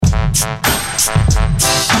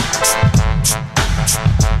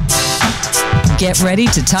Get ready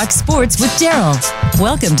to talk sports with Darryl.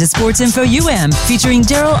 Welcome to Sports Info UM, featuring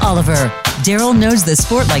Darryl Oliver. Darryl knows the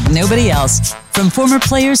sport like nobody else. From former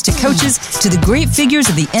players to coaches to the great figures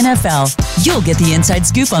of the NFL, you'll get the inside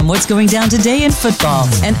scoop on what's going down today in football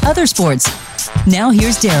and other sports. Now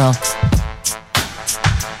here's Darryl.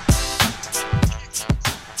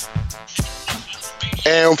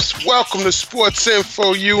 And welcome to Sports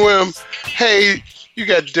Info UM. Hey, you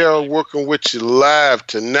got Darryl working with you live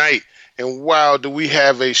tonight. And wow, do we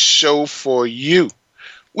have a show for you.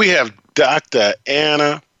 We have Dr.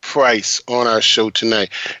 Anna Price on our show tonight.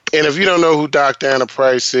 And if you don't know who Dr. Anna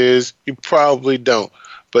Price is, you probably don't.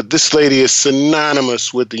 But this lady is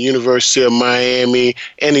synonymous with the University of Miami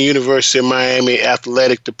and the University of Miami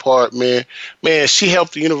Athletic Department. Man, she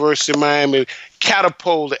helped the University of Miami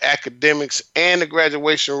catapult the academics and the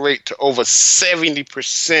graduation rate to over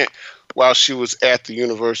 70% while she was at the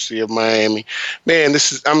University of Miami. Man,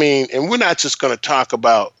 and we're not just going to talk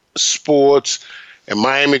about sports and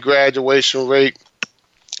Miami graduation rate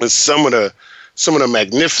and some of the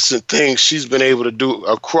magnificent things she's been able to do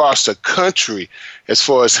across the country as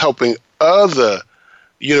far as helping other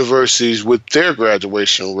universities with their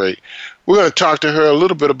graduation rate. We're going to talk to her a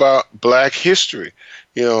little bit about Black history.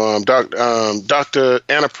 You know, Dr.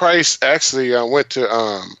 Anna Price actually went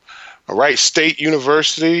to Wright State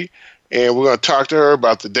University, and we're going to talk to her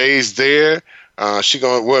about the days there. We're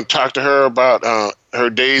going to talk to her about her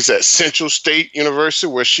days at Central State University,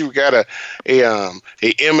 where she got a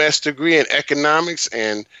MS degree in economics,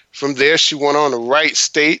 and from there she went on to Wright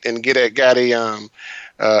State and got a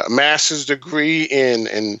master's degree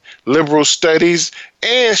in liberal studies,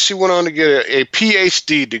 and she went on to get a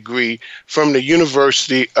PhD degree from the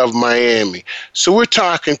University of Miami. So we're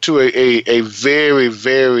talking to a very,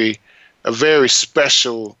 very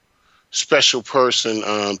special person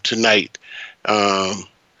tonight.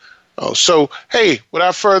 So, hey,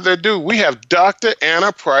 without further ado, we have Dr.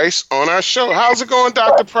 Anna Price on our show. How's it going,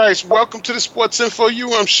 Dr. Price? Welcome to the Sports Info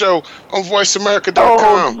UM show on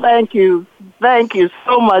VoiceAmerica.com. Oh, thank you. Thank you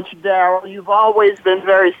so much, Darryl. You've always been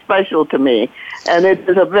very special to me, and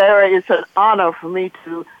it's an honor for me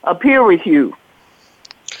to appear with you.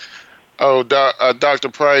 Oh, Dr.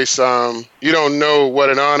 Price, you don't know what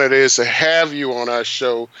an honor it is to have you on our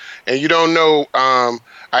show, and you don't know.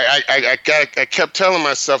 I kept telling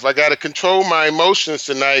myself I got to control my emotions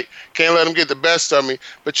tonight. Can't let them get the best of me.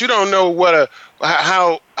 But you don't know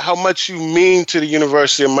how much you mean to the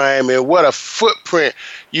University of Miami, and what a footprint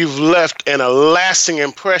you've left and a lasting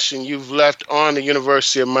impression you've left on the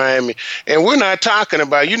University of Miami. And we're not talking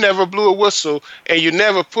about you never blew a whistle, and you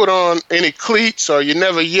never put on any cleats, or you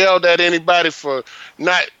never yelled at anybody for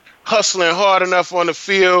not hustling hard enough on the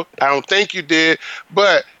field. I don't think you did,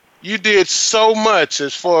 but you did so much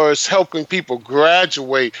as far as helping people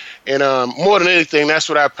graduate, and more than anything, that's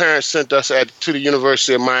what our parents sent us to the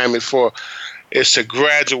University of Miami for, is to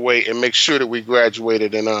graduate and make sure that we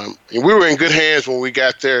graduated. And we were in good hands when we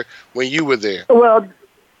got there, when you were there. Well,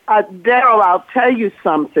 Darryl, I'll tell you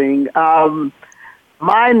something.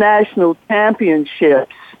 My national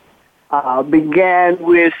championships began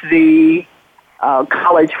with the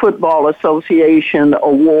College Football Association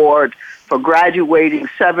Award for graduating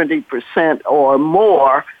 70% or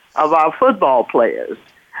more of our football players.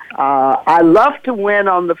 I love to win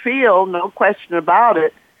on the field, no question about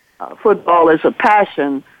it. Football is a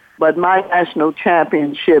passion, but my national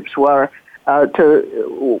championships were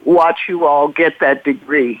to watch you all get that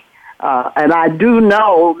degree. And I do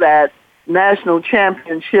know that national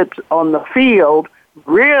championships on the field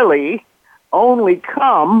really only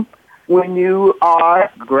come when you are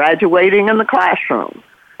graduating in the classroom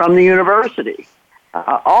from the university.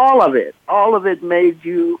 All of it made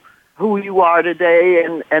you who you are today,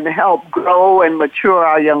 and help grow and mature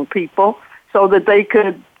our young people so that they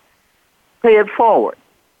could pay it forward.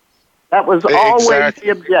 That was always the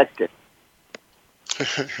objective.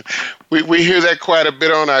 We hear that quite a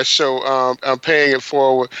bit on our show. I'm paying it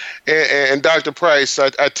forward. And Dr. Price, I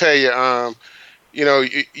tell you,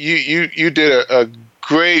 you did a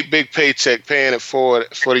great big paycheck paying it forward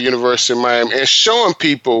for the University of Miami and showing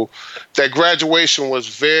people that graduation was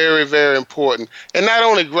very, very important. And not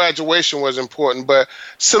only graduation was important, but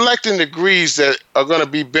selecting degrees that are going to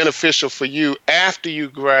be beneficial for you after you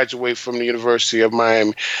graduate from the University of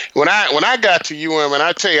Miami. When I got to UM, and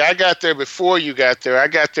I tell you, I got there before you got there. I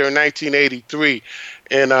got there in 1983.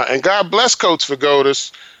 And God bless Coach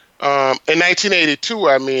Vagodas. In 1982,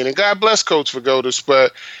 and God bless Coach Vagodas,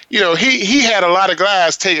 but, he had a lot of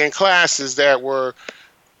guys taking classes that were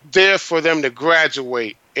there for them to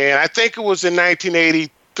graduate. And I think it was in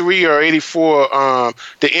 1982 83 or 84,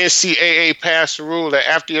 the NCAA passed a rule that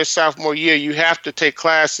after your sophomore year, you have to take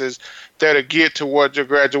classes that are geared towards your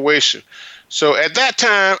graduation. So at that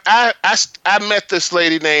time, I met this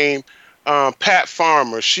lady named Pat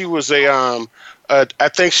Farmer. She was I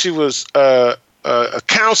think she was a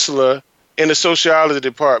counselor in the sociology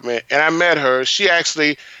department, and I met her. She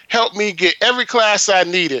actually helped me get every class I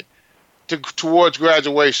needed towards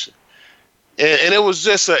graduation. And it was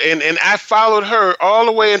just and I followed her all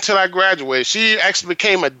the way until I graduated. She actually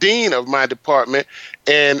became a dean of my department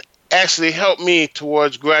and actually helped me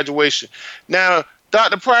towards graduation. Now,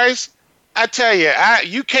 Dr. Price, I tell you,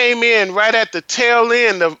 you came in right at the tail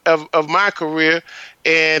end of my career,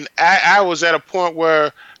 and I was at a point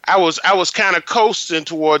where I was kind of coasting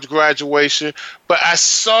towards graduation, but I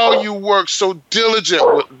saw you work so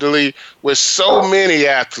diligently with so many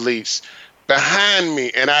athletes behind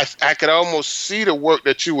me, and I could almost see the work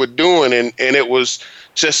that you were doing, and it was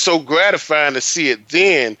just so gratifying to see it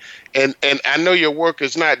then. And I know your work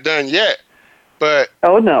is not done yet, but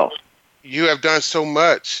oh no, you have done so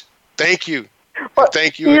much. Thank you. Well,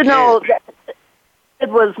 thank you again. You know, it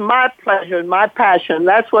was my pleasure and my passion.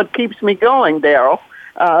 That's what keeps me going, Darryl,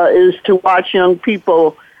 is to watch young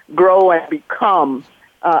people grow and become.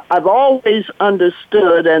 I've always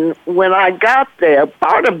understood, and when I got there,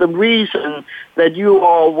 part of the reason that you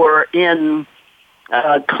all were in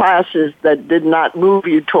classes that did not move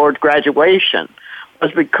you toward graduation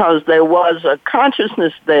was because there was a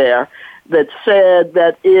consciousness there that said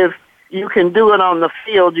that if you can do it on the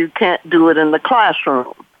field, you can't do it in the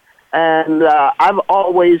classroom. And I've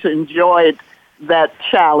always enjoyed that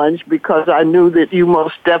challenge because I knew that you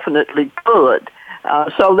most definitely could.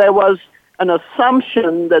 So there was an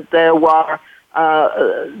assumption that there were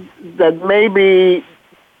that maybe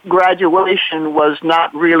graduation was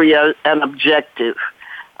not really an objective.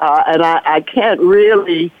 And I can't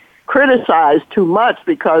really criticize too much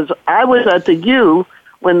because I was at the U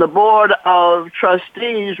when the Board of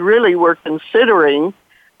Trustees really were considering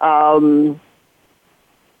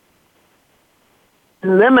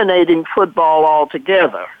eliminating football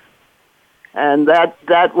altogether. And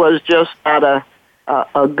that was just not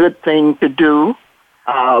a good thing to do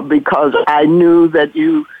because I knew that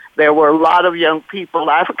there were a lot of young people,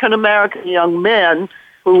 African-American young men,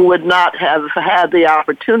 who would not have had the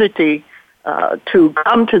opportunity to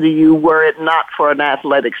come to the U were it not for an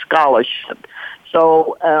athletic scholarship.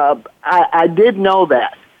 So I did know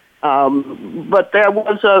that. But there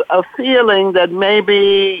was a feeling that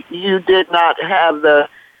maybe you did not have the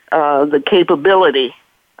capability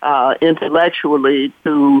intellectually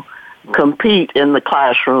to compete in the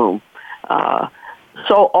classroom.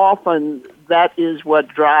 So often that is what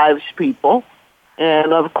drives people.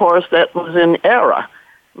 And, of course, that was an error.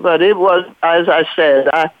 But it was, as I said,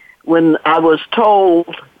 when I was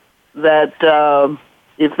told that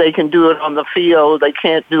if they can do it on the field, they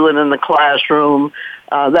can't do it in the classroom,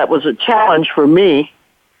 that was a challenge for me.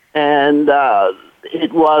 And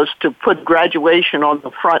it was to put graduation on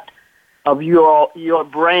the front of your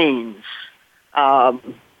brains,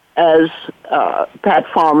 as Pat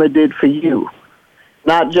Farmer did for you,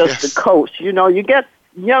 not just the coach. You know, you get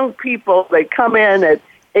young people, they come in at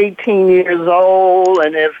 18 years old,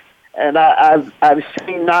 and I've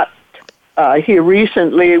seen not here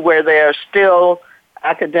recently where there are still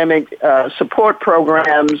academic support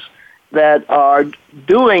programs that are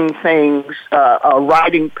doing things,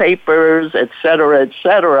 writing papers, et cetera,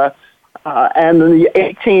 and the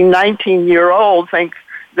 18, 19-year-old thinks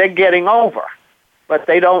they're getting over, but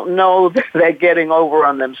they don't know that they're getting over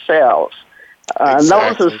on themselves. And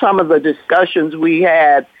those are some of the discussions we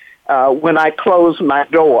had when I closed my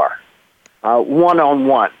door,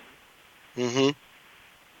 one-on-one. Mm-hmm.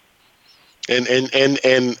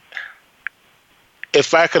 And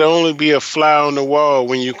if I could only be a fly on the wall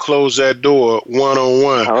when you close that door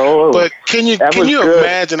one-on-one. Oh, but can you good.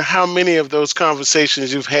 imagine how many of those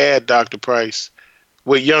conversations you've had, Dr. Price,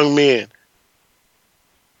 with young men?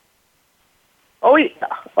 Oh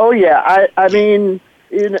yeah. I mean,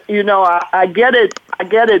 you know, I get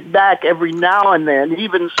it back every now and then.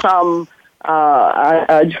 Even some,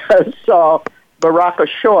 I just saw Baraka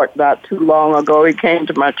Short not too long ago. He came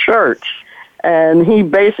to my church, and he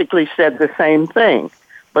basically said the same thing.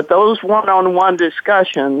 But those one-on-one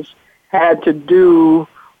discussions had to do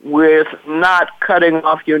with not cutting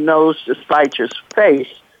off your nose to spite your face,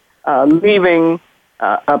 leaving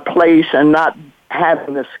a place and not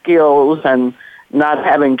having the skills and not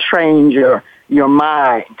having trained your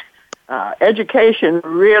mind. Education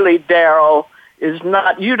really, Darryl, is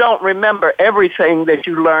not, you don't remember everything that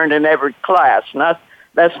you learned in every class.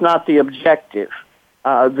 That's not the objective.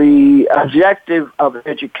 the objective of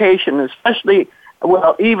education, especially,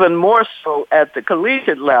 well, even more so at the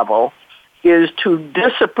collegiate level, is to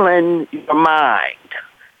discipline your mind.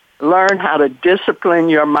 Learn how to discipline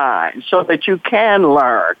your mind so that you can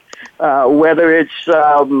learn, whether it's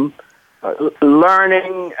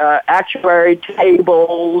learning actuary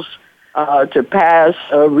tables to pass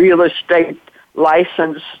a real estate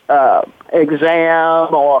license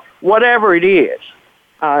exam or whatever it is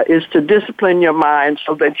to discipline your mind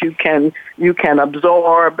so that you can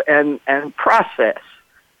absorb and process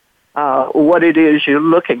what it is you're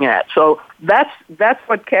looking at. So that's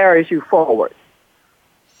what carries you forward.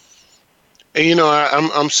 And,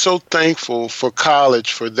 I'm so thankful for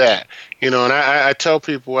college for that. And I tell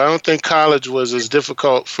people, I don't think college was as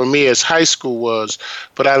difficult for me as high school was,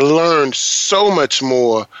 but I learned so much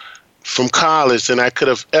more from college than I could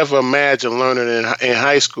have ever imagined learning in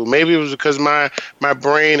high school. Maybe it was because my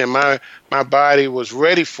brain and my body was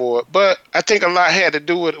ready for it, but I think a lot had to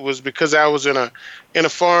do with it was because I was in a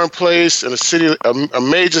foreign place, in a city, a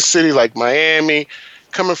major city like Miami,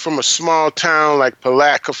 coming from a small town like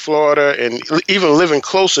Palatka, Florida, and even living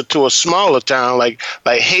closer to a smaller town like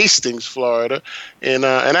Hastings, Florida. And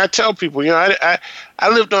I tell people, I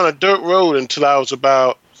lived on a dirt road until I was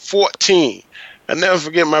about 14. I never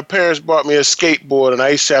forget my parents bought me a skateboard, and I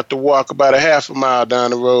used to have to walk about a half a mile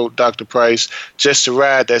down the road, Dr. Price, just to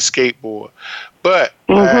ride that skateboard. But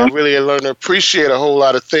I really learned to appreciate a whole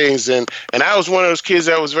lot of things, and I was one of those kids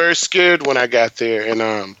that was very scared when I got there, and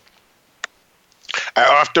I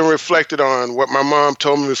often reflected on what my mom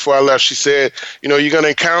told me before I left. She said, you're going to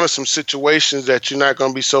encounter some situations that you're not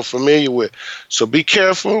going to be so familiar with. So be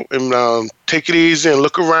careful and take it easy and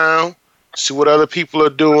look around, see what other people are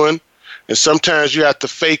doing. And sometimes you have to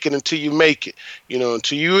fake it until you make it.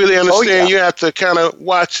 Until you really understand, you have to kind of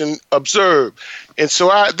watch and observe. And so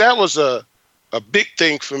that was a big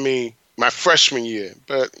thing for me my freshman year.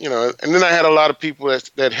 But, and then I had a lot of people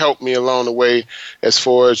that helped me along the way as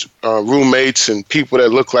far as roommates and people that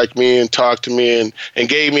looked like me and talked to me and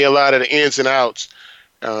gave me a lot of the ins and outs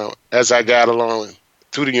as I got along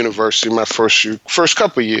through the university my first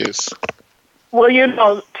couple of years.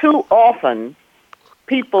 Well, too often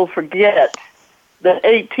people forget that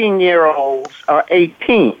 18-year-olds are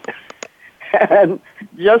 18. And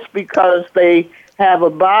just because they have a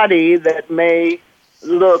body that may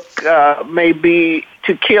be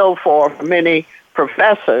to kill for many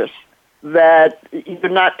professors, that you're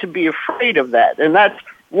not to be afraid of that. And that's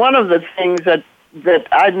one of the things that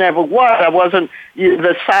I never was. I wasn't,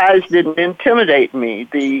 the size didn't intimidate me.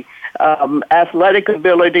 The athletic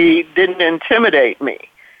ability didn't intimidate me.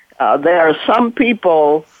 There are some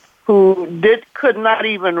people who could not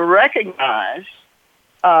even recognize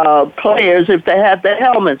players if they had their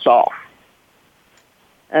helmets off.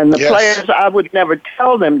 And the players, I would never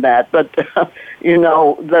tell them that, but,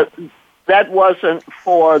 that wasn't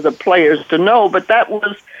for the players to know, but that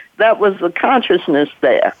was the consciousness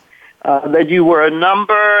there, that you were a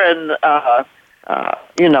number and, a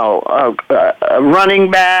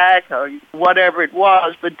running back or whatever it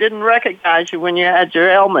was, but didn't recognize you when you had your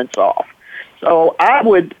helmets off. So I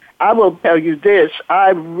will tell you this,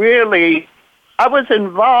 I was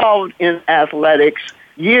involved in athletics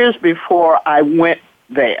years before I went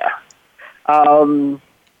there. I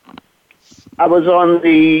was on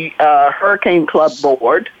the Hurricane Club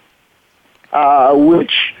board,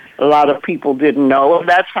 which a lot of people didn't know.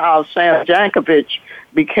 That's how Sam Jankovic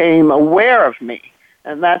became aware of me,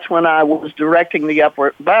 and that's when I was directing the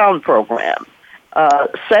Upward Bound program.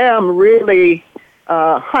 Sam really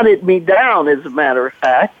hunted me down, as a matter of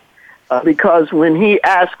fact, because when he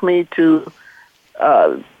asked me to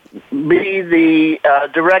be the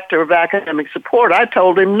director of academic support, I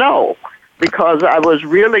told him no, because I was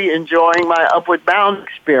really enjoying my Upward Bound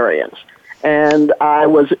experience. And I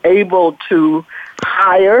was able to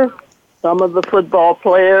hire some of the football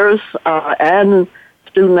players and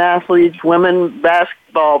student athletes, women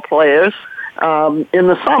basketball players in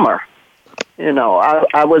the summer.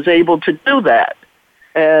 I was able to do that.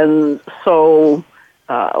 And so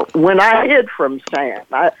when I hid from Sam,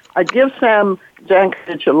 I give Sam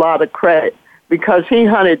Jankovic a lot of credit because he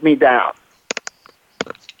hunted me down.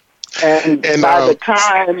 And by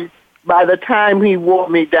the time he wore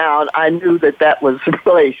me down, I knew that was the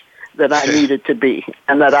place that I needed to be,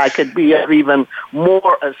 and that I could be of even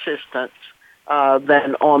more assistance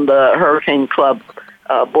than on the Hurricane Club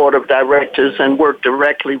board of directors and work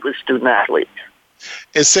directly with student athletes.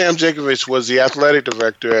 And Sam Jankovic was the athletic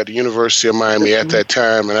director at the University of Miami at that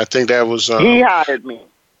time, and I think that was... he hired me.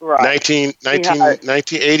 Right.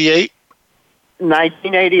 1988?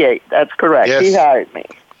 1988, that's correct. Yes. He hired me.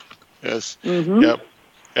 Yes. Mm-hmm. Yep.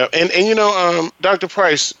 And Dr.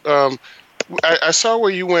 Price, I saw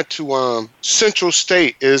where you went to Central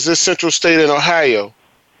State. Is this Central State in Ohio?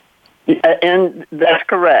 And that's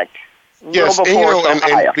correct. Yes,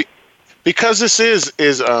 Ohio. Because this is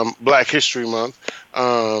Black History Month.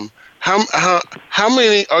 How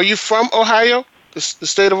many are you from? Ohio, the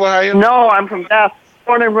state of Ohio? No, I'm from Dallas.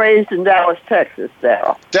 Born and raised in Dallas, Texas.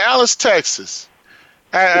 Darryl. Dallas, Texas.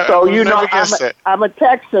 So I'm a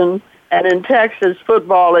Texan, and in Texas,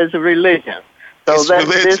 football is a religion. So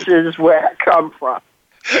this is where I come from.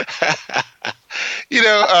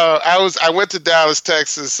 I went to Dallas,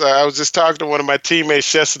 Texas. I was just talking to one of my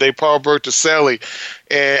teammates yesterday, Paul Bertuselli,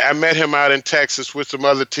 and I met him out in Texas with some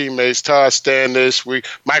other teammates, Todd Standish.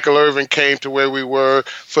 Michael Irvin came to where we were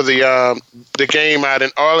for the game out in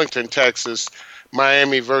Arlington, Texas,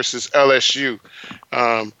 Miami versus LSU.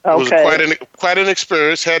 It was quite an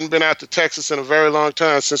experience. Hadn't been out to Texas in a very long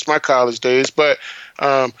time, since my college days, but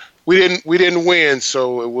we didn't win,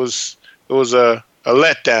 so it was a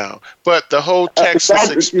letdown. But the whole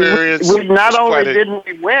Texas experience. We not only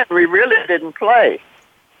didn't win, we really didn't play.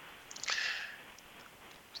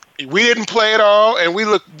 We didn't play at all, and we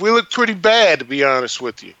looked pretty bad, to be honest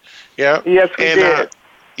with you. Yeah. Yes, we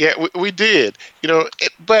did. We did.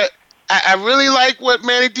 But I really like what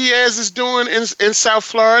Manny Diaz is doing in South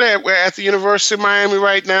Florida. We're at the University of Miami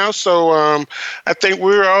right now, so I think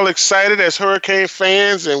we're all excited as Hurricane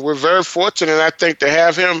fans, and we're very fortunate, I think, to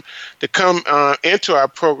have him to come into our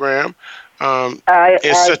program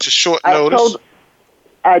in such a short notice.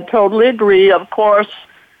 I totally agree. Of course,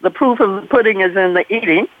 the proof of the pudding is in the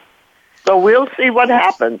eating, so we'll see what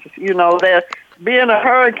happens. Being a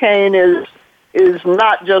Hurricane is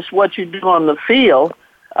not just what you do on the field.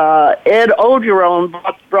 Ed Ogeron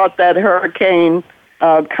brought that Hurricane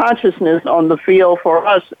consciousness on the field for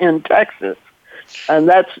us in Texas. And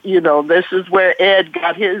that's, this is where Ed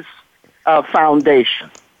got his foundation.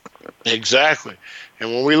 Exactly. And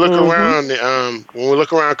when we look around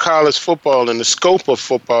college football and the scope of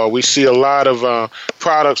football, we see a lot of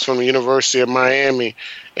products from the University of Miami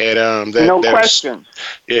that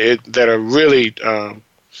are really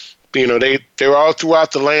they're all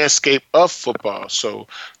throughout the landscape of football. So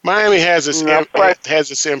Miami has its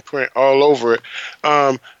imprint all over it.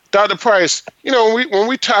 Dr. Price, when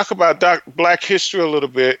we talk about Black history a little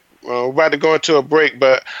bit, we're about to go into a break,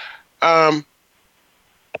 but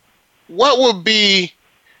what would be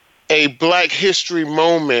a Black history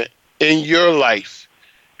moment in your life?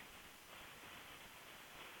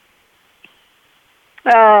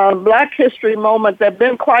 Black history moment, there have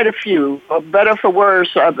been quite a few. For better for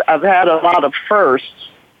worse, I've had a lot of firsts.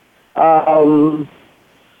 I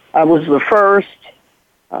was the first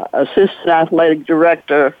assistant athletic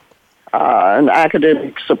director and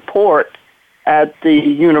academic support at the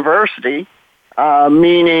university,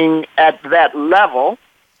 meaning at that level.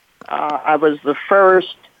 I was the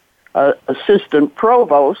first assistant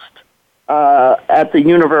provost at the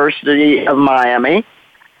University of Miami.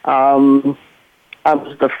 I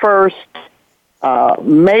was the first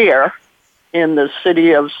mayor in the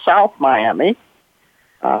city of South Miami.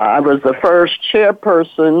 I was the first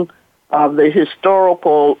chairperson of the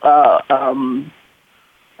historical,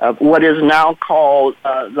 what is now called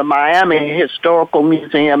the Miami Historical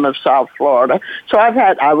Museum of South Florida. So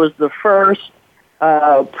I was the first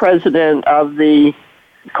president of the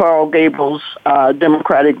Coral Gables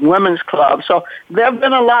Democratic Women's Club. So there have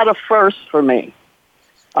been a lot of firsts for me.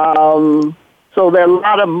 So there are a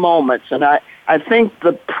lot of moments, and I think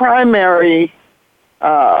the primary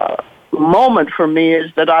moment for me is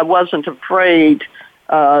that I wasn't afraid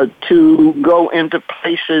to go into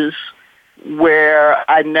places where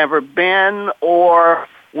I'd never been or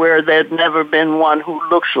where there'd never been one who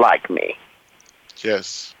looks like me.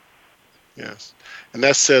 Yes. And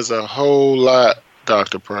that says a whole lot,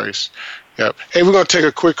 Dr. Price. Yep. Hey, we're going to take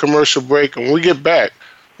a quick commercial break, and when we get back,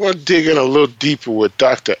 we're going to dig in a little deeper with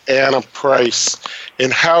Dr. Anna Price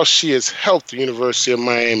and how she has helped the University of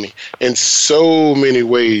Miami in so many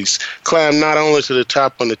ways climb not only to the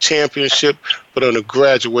top on the championship, but on the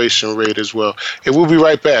graduation rate as well. And we'll be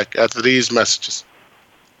right back after these messages.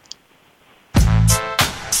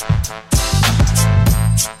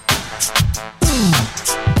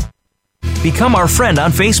 Become our friend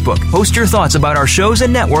on Facebook. Post your thoughts about our shows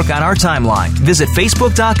and network on our timeline. Visit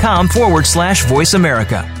Facebook.com/Voice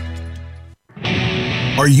America.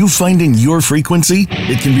 Are you finding your frequency?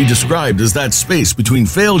 It can be described as that space between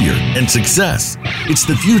failure and success. It's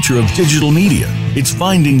the future of digital media. It's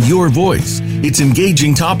finding your voice. It's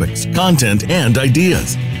engaging topics, content, and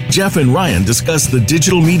ideas. Jeff and Ryan discuss the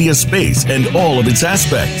digital media space and all of its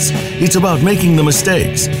aspects. It's about making the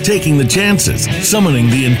mistakes, taking the chances, summoning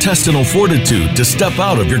the intestinal fortitude to step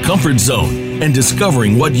out of your comfort zone, and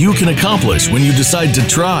discovering what you can accomplish when you decide to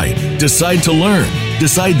try, decide to learn,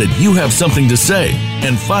 decide that you have something to say,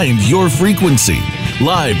 and find your frequency.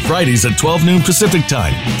 Live Fridays at 12 noon Pacific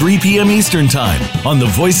Time, 3 p.m. Eastern Time on the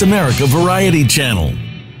Voice America Variety Channel.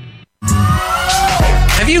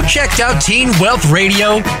 Have you checked out Teen Wealth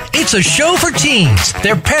Radio? It's a show for teens,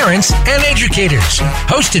 their parents, and educators.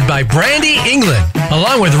 Hosted by Brandy England.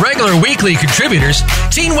 Along with regular weekly contributors,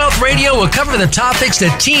 Teen Wealth Radio will cover the topics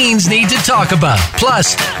that teens need to talk about.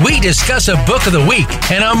 Plus, we discuss a book of the week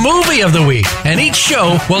and a movie of the week. And each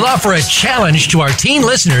show will offer a challenge to our teen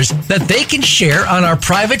listeners that they can share on our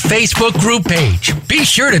private Facebook group page. Be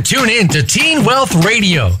sure to tune in to Teen Wealth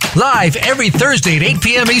Radio. Live every Thursday at 8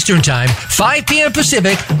 p.m. Eastern Time, 5 p.m.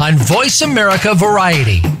 Pacific on Voice America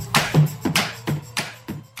Variety.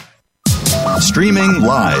 Streaming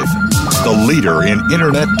live, the leader in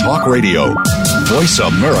Internet talk radio,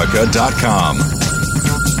 voiceamerica.com.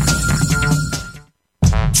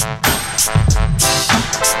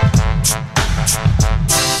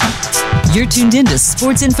 You're tuned in to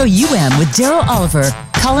Sports Info UM with Darryl Oliver.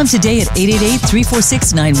 Call him today at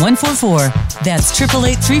 888-346-9144. That's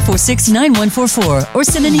 888-346-9144. Or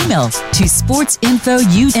send an email to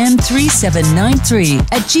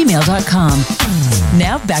sportsinfoum3793@gmail.com.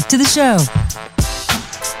 Now back to the show.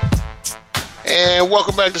 And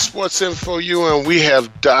welcome back to Sports Info UM. We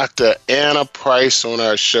have Dr. Anna Price on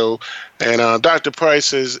our show. And Dr.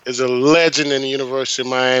 Price is a legend in the University of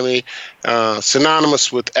Miami,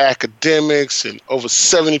 synonymous with academics and over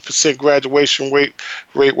 70% graduation rate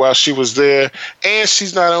while she was there. And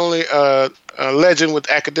she's not only a legend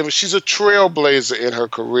with academics, she's a trailblazer in her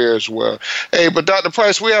career as well. Hey, but Dr.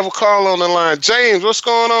 Price, we have a call on the line. James, what's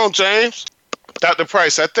going on, James? Dr.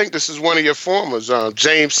 Price, I think this is one of your formers,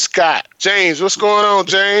 James Scott. James, what's going on,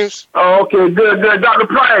 James? Oh, okay, good. Dr.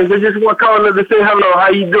 Price, I just want to call in to say hello. How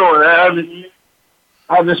you doing? I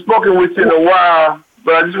haven't spoken with you in a while,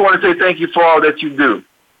 but I just want to say thank you for all that you do.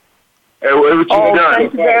 And what you've done.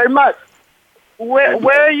 Thank you very much.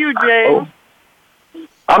 Where are you, James?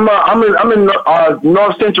 I'm in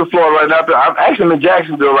North Central Florida right now. I'm actually in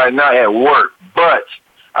Jacksonville right now at work, but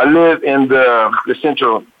I live in the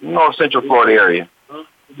North Central Florida area.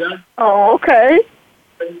 Oh, okay.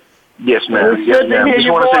 Yes, ma'am. It's good to hear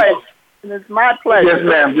your voice. And it's my pleasure. Yes,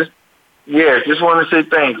 ma'am. Just want to say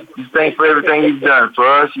thanks. Thanks for everything you've done for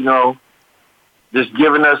us. Just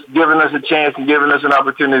giving us a chance and giving us an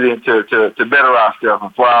opportunity to better ourselves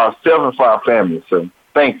and for ourselves and for our families. So,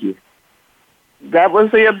 thank you. That was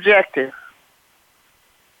the objective.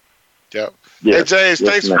 Yep. Yes. Hey, James,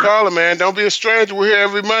 thanks for calling, man. Don't be a stranger. We're here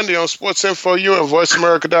every Monday on Sports Info U and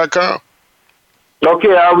VoiceAmerica.com.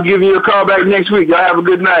 Okay, I will give you a call back next week. Y'all have a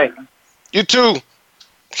good night. You too.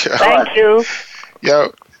 Thank you.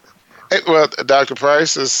 Yo. Hey, well, Dr.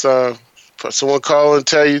 Price is someone call and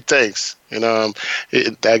tell you thanks.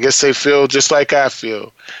 I guess they feel just like I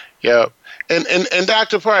feel. Yeah. And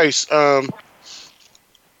Dr. Price,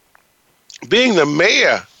 being the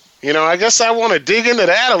mayor, I guess I want to dig into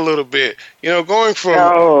that a little bit. Going from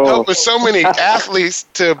helping so many athletes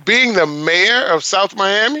to being the mayor of South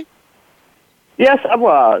Miami. Yes, I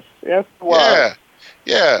was. Yeah.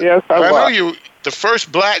 Yes, I was. know you, the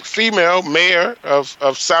first black female mayor of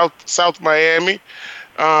South Miami.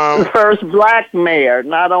 The first black mayor,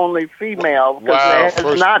 not only female, because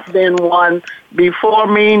there has not been one before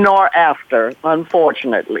me nor after,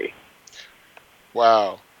 unfortunately.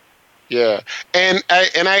 Wow. Yeah, and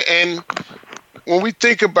when we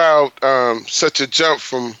think about such a jump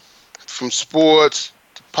from sports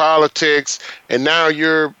to politics, and now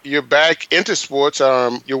you're back into sports.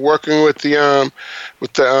 You're working with the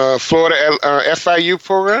Florida FIU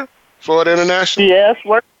program, Florida International. Yes,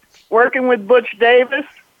 working with Butch Davis,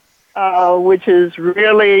 which is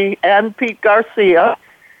really, and Pete Garcia,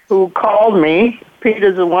 who called me. Pete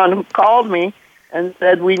is the one who called me and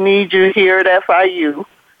said, "We need you here at FIU."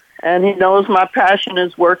 And he knows my passion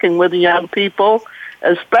is working with young people,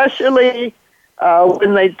 especially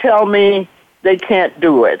when they tell me they can't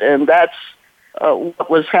do it. And that's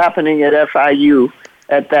what was happening at FIU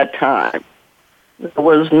at that time. There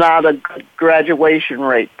was not a good graduation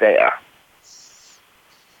rate there.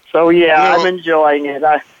 So, I'm enjoying it.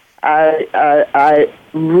 I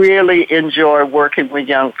really enjoy working with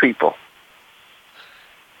young people.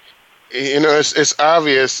 It's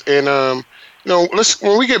obvious. And,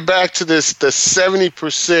 when we get back to the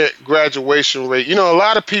 70% graduation rate, a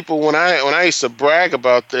lot of people, when I used to brag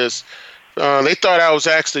about this, They thought I was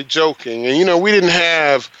actually joking. And, we didn't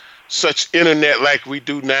have such internet like we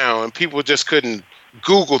do now, and people just couldn't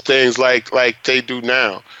Google things like they do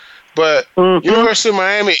now. But University of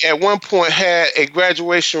Miami at one point had a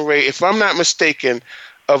graduation rate, if I'm not mistaken,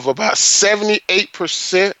 of about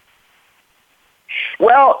 78%.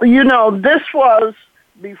 Well, this was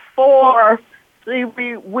before. See,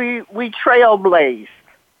 we trailblazed.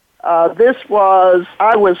 I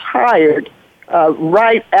was hired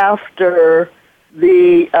right after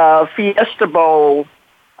the Fiesta Bowl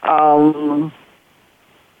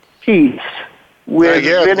piece with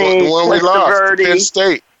Vinny the one we lost, Penn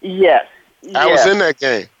State. Yes. I was in that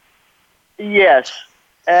game. Yes.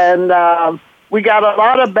 And we got a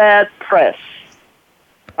lot of bad press,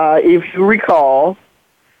 if you recall.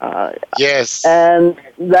 Yes. And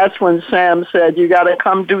that's when Sam said, you got to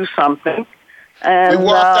come do something. And we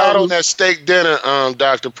walked out on that steak dinner,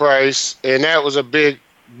 Dr. Price, and that was a big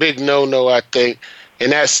no-no, I think.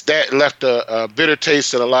 And that left a bitter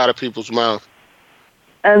taste in a lot of people's mouth.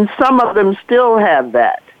 And some of them still have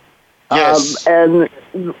that. Yes. And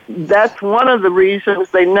that's one of the reasons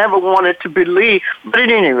they never wanted to believe. But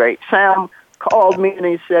at any rate, Sam called me and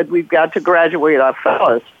he said, we've got to graduate our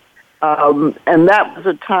fellas. And that was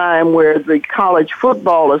a time where the College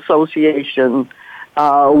Football Association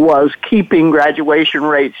was keeping graduation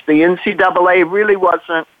rates. The NCAA really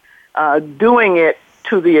wasn't doing it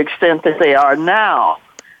to the extent that they are now.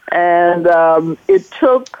 And it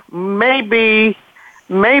took maybe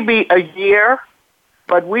a year,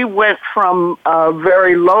 but we went from a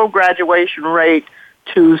very low graduation rate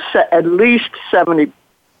to at least 70%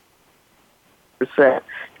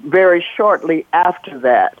 very shortly after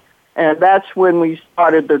that. And that's when we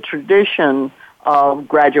started the tradition of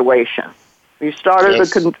graduation. We started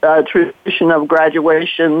the tradition of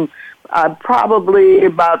graduation probably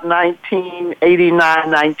about 1989,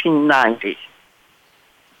 1990.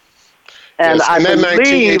 And I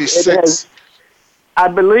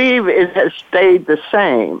believe it has stayed the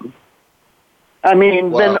same. I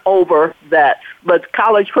mean, been over that. But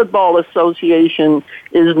College Football Association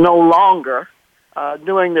is no longer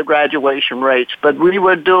doing the graduation rates, but we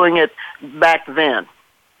were doing it back then.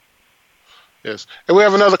 Yes. And we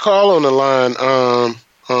have another call on the line.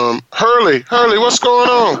 Hurley, what's going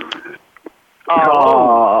on?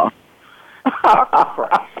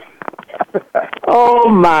 Oh,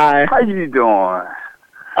 my. How you doing?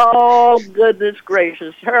 Oh, goodness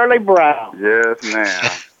gracious. Hurley Brown. Yes,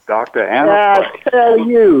 ma'am. Dr. Anna. I tell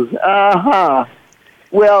you.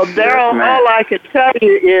 Well, Darryl, all I can tell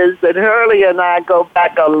you is that Hurley and I go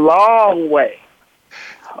back a long way.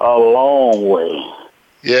 A long way.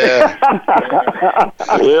 Yeah.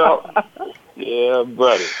 Yeah,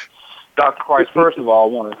 buddy. Dr. Price, first of all,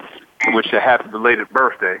 I want to wish you a happy belated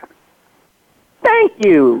birthday. Thank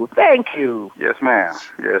you. Yes, ma'am.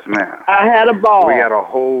 I had a ball. We got a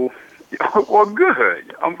whole... Well,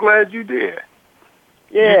 good. I'm glad you did.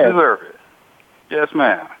 Yeah. You deserve it. Yes,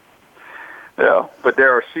 ma'am. Yeah, but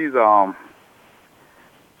Darryl, she's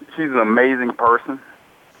an amazing person,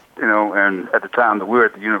 and at the time that we were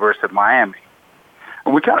at the University of Miami,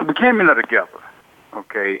 and we came in there together,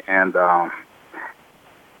 okay, and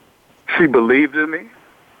she believed in me.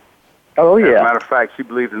 Oh, yeah. As a matter of fact, she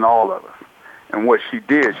believed in all of us. And what she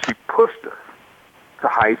did, she pushed us to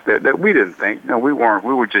heights that we didn't think. We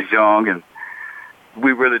were just young, and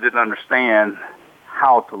we really didn't understand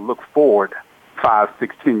how to look forward 5,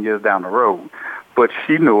 6, 10 years down the road. But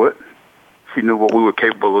she knew it. She knew what we were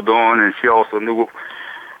capable of doing, and she also knew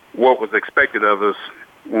what was expected of us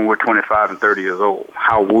when we're 25 and 30 years old.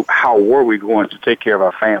 How were we going to take care of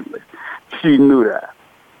our family? She knew that,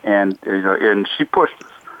 and she pushed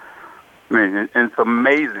us. I mean, and it's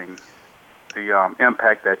amazing the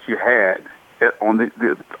impact that you had on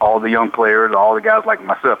all the young players, all the guys like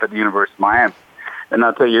myself at the University of Miami. And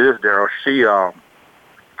I'll tell you this, Darryl,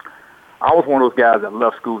 I was one of those guys that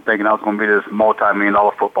left school thinking I was going to be this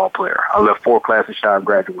multi-million-dollar football player. I left 4 classes shy of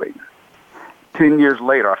graduating. 10 years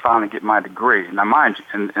later, I finally get my degree. Now, mind you,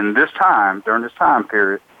 during this time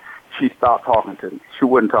period, she stopped talking to me. She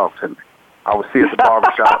wouldn't talk to me. I would see her at the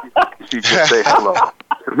barbershop, and she'd just say hello.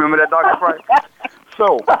 Remember that, Dr. Price?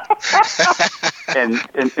 So, in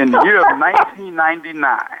the year of 1999,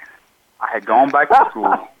 I had gone back to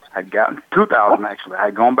school. 2000 actually. I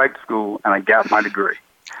had gone back to school, and I got my degree.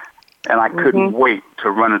 And I couldn't wait to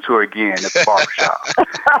run into her again at the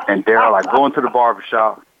barbershop. And Darryl, I go into the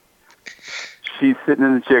barbershop. She's sitting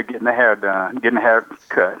in the chair getting her hair done, getting her hair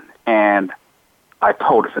cut. And I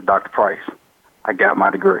told her, said, Dr. Price, I got my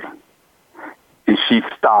degree. And she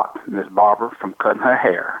stopped Miss Barber from cutting her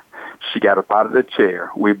hair. She got up out of the chair.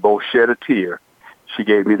 We both shed a tear. She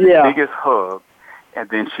gave me the biggest hug, and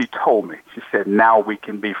then she told me, she said, "Now we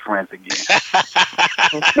can be friends again."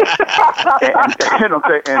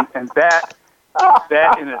 and that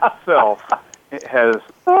in itself has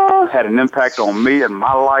had an impact on me and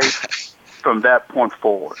my life from that point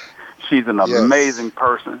forward. She's an amazing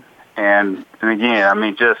person. And again, I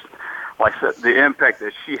mean, just like I said, the impact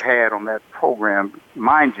that she had on that program,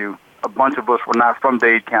 mind you, a bunch of us were not from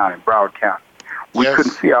Dade County, Broward County. We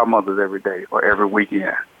couldn't see our mothers every day or every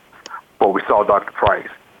weekend, but we saw Dr. Price.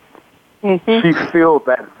 Mm-hmm. She filled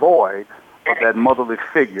that void of that motherly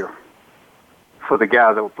figure for the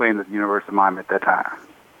guys that were playing at the University of Miami at that time.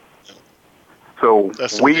 So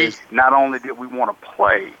not only did we want to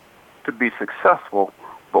play to be successful,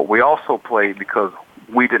 but we also played because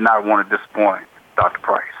we did not want to disappoint Dr.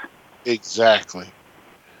 Price. Exactly.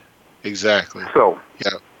 So,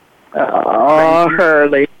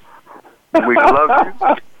 Hurley. We love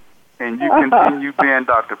you, and you continue being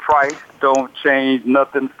Dr. Price. Don't change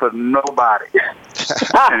nothing for nobody.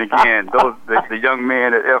 And again, the young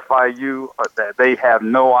men at FIU, that they have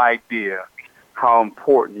no idea how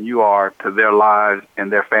important you are to their lives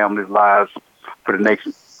and their families' lives for the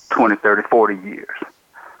next 20, 30, 40 years.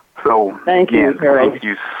 So, thank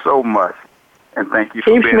you so much, and thank you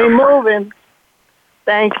for being Keeps me moving.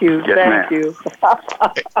 Thank you. Yes, thank you.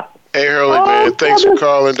 Hey, Hurley, man, thanks for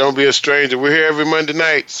calling. Don't be a stranger. We're here every Monday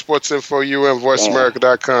night. SportsInfoUM,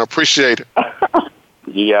 VoiceAmerica.com. Appreciate it.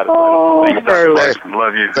 You got it. Hurley.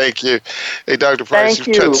 Love you. Thank you. Hey, Dr. Price,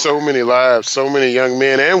 you've touched so many lives, so many young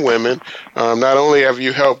men and women. Not only have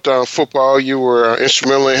you helped football, you were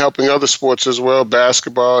instrumental in helping other sports as well,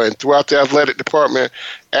 basketball, and throughout the athletic department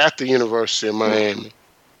at the University of Miami.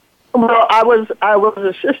 Well, I was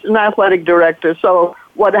assistant athletic director. So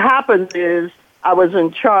what happened is I was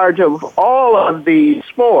in charge of all of the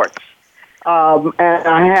sports, and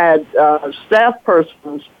I had staff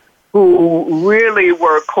persons who really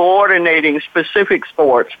were coordinating specific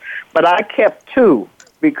sports. But I kept two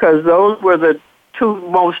because those were the two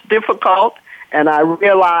most difficult, and I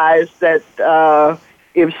realized that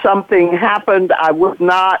if something happened, I would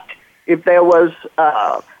not, if there was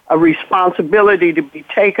a responsibility to be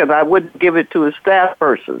taken, I wouldn't give it to a staff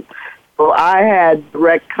person. So I had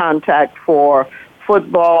direct contact for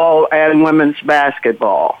football and women's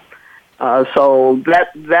basketball. So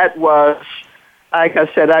that was, like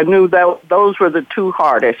I said, I knew that those were the two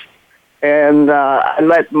hardest, and I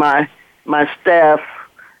let my staff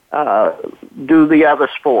do the other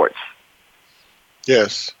sports.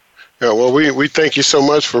 Yes. Yeah. Well, we thank you so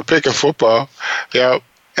much for picking football. Yeah.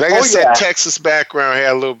 And I guess that Texas background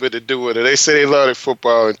had a little bit to do with it. They say they love their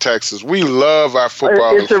football in Texas. We love our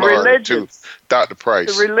football in Florida, too, Dr. Price.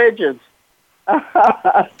 It's a religion.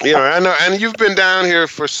 I know, and you've been down here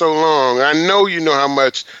for so long. I know you know how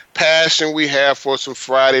much passion we have for some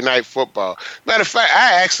Friday night football. Matter of fact,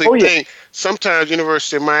 I actually think sometimes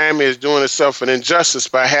University of Miami is doing itself an injustice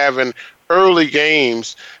by having early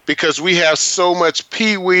games because we have so much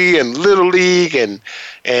Pee Wee and Little League and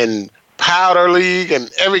Powder League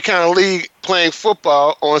and every kind of league playing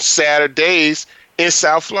football on Saturdays in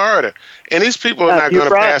South Florida. And these people are not going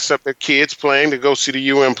to pass up their kids playing to go see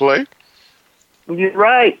the UM play. You're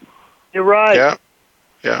right. Yeah.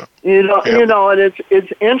 You know, and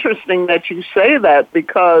it's interesting that you say that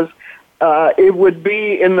because it would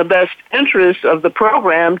be in the best interest of the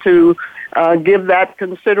program to give that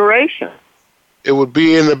consideration. It would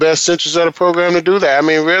be in the best interest of the program to do that. I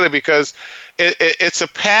mean, really, because it's a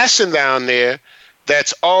passion down there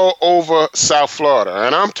that's all over South Florida.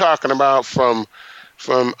 And I'm talking about from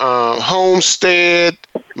Homestead,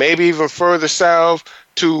 maybe even further south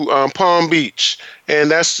to Palm Beach. And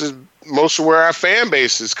that's most of where our fan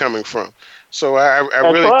base is coming from. So I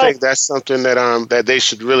really think that's something that they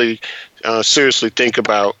should really seriously think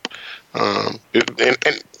about. And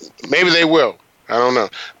maybe they will. I don't know.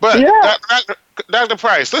 But Dr.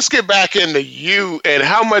 Price, let's get back into you and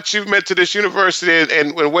how much you've meant to this university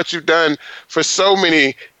and what you've done for so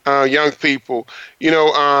many young people. You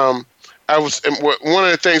know, one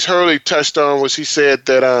of the things Hurley touched on was he said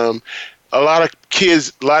that a lot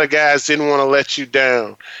of guys didn't want to let you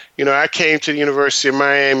down. You know, I came to the University of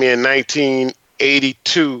Miami in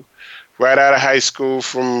 1982, right out of high school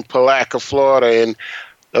from Palatka, Florida, and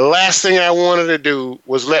the last thing I wanted to do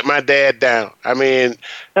was let my dad down. I mean,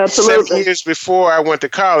 Absolutely. 7 years before I went to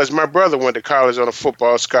college, my brother went to college on a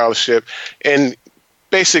football scholarship, and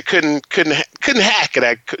basically couldn't hack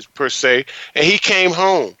it per se. And he came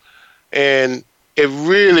home, and it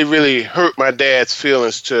really, really hurt my dad's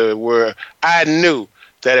feelings to where I knew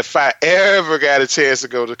that if I ever got a chance to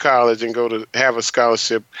go to college and go to have a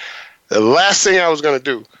scholarship, the last thing I was going to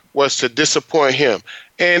do was to disappoint him.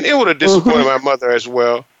 And it would have disappointed my mother as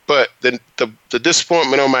well. But the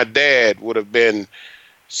disappointment on my dad would have been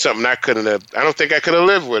something I don't think I could have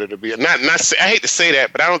lived with it. To be I hate to say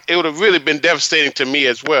that, but it would have really been devastating to me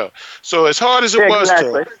as well. So as hard as it was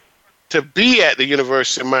to be at the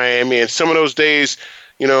University of Miami, and some of those days,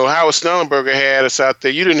 Howard Snellenberger had us out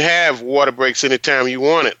there. You didn't have water breaks anytime you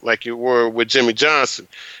wanted, like you were with Jimmy Johnson.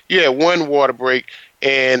 You had one water break,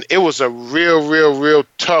 and it was a real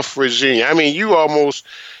tough regime. I mean, you almost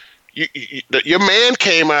your man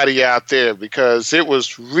came out of you out there because it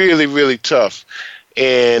was really tough.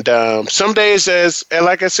 And some days, and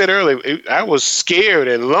like I said earlier, I was scared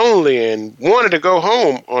and lonely and wanted to go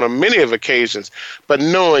home on many of occasions. But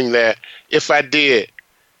knowing that if I did,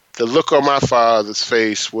 the look on my father's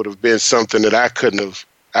face would have been something that I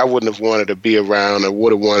wouldn't have wanted to be around or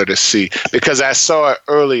would have wanted to see, because I saw it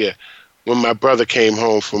earlier when my brother came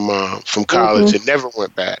home from college and never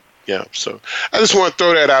went back. Yeah, so I just want to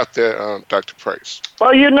throw that out there, Dr. Price.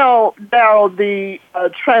 Well, Darryl, the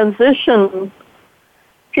transition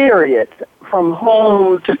period from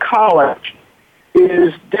home to college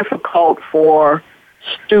is difficult for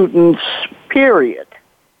students, period.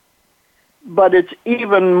 But it's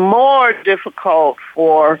even more difficult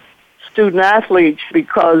for student athletes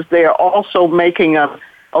because they're also making a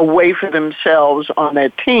way for themselves on their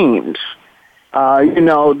teams.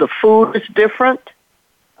 The food is different.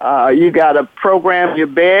 You got to program your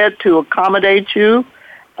bed to accommodate you.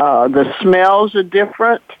 The smells are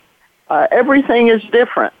different. Everything is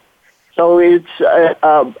different. So it's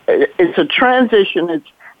a transition. It's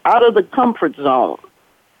out of the comfort zone,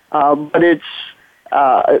 but it's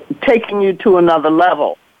taking you to another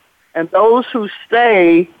level. And those who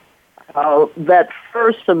stay that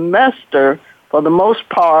first semester, for the most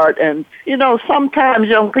part, and sometimes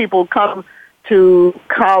young people come to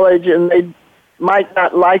college and they might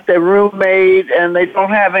not like their roommate and they don't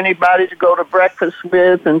have anybody to go to breakfast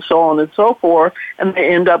with and so on and so forth, and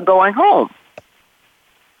they end up going home.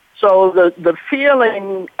 So the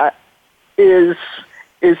feeling is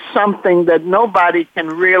something that nobody can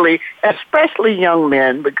really, especially young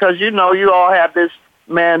men, because you all have this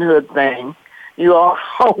manhood thing. You all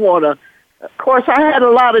want to. Of course, I had a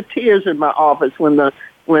lot of tears in my office when the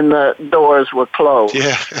doors were closed.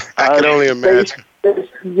 Yeah, I can only imagine.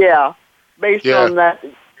 Based on that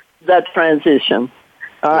transition.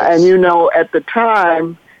 And, at the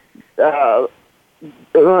time, what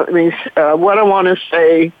I want to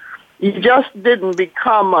say, you just didn't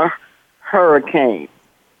become a hurricane.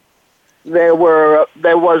 There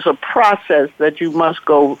was a process that you must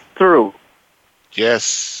go through.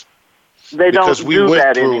 Yes. They don't do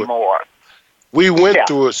that anymore. We went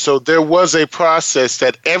through it, so there was a process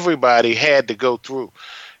that everybody had to go through.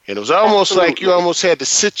 And it was almost like you almost had to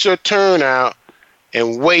sit your turn out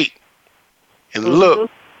and wait and look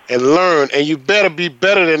and learn. And you better be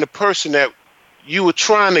better than the person that you were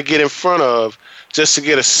trying to get in front of just to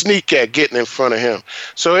get a sneak at getting in front of him.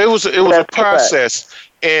 So it was a process.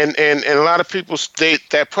 And a lot of people,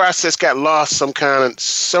 that process got lost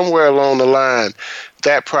somewhere along the line.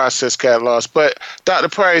 That process got lost. But Dr.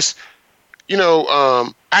 Price,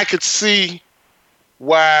 I could see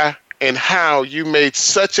why and how you made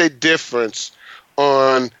such a difference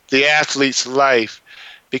on the athlete's life,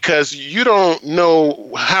 because you don't know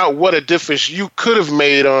what a difference you could have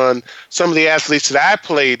made on some of the athletes that I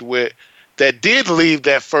played with that did leave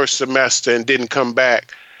that first semester and didn't come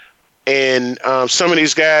back. And some of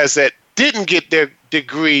these guys that didn't get their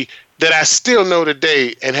degree that I still know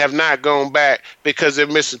today and have not gone back because they're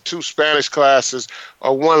missing 2 Spanish classes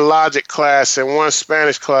or 1 logic class and 1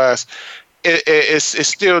 Spanish class. It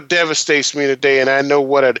still devastates me today, and I know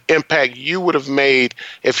what an impact you would have made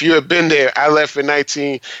if you had been there. I left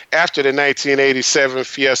after the 1987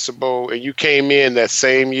 Fiesta Bowl, and you came in that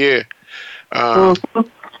same year.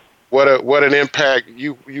 What an impact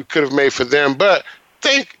you could have made for them. But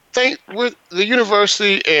think with the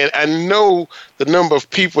university, and I know the number of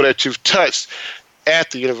people that you've touched at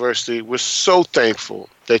the university. We're so thankful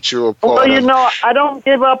that you're a part of it. I don't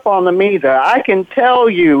give up on them either. I can tell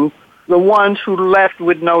you the ones who left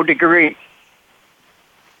with no degree.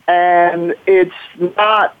 And it's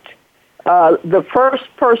not the first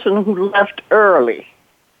person who left early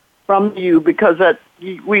from you, because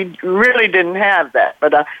we really didn't have that.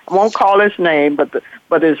 But I won't call his name, but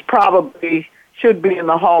it's probably should be in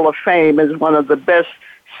the Hall of Fame as one of the best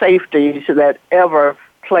safeties that ever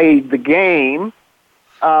played the game.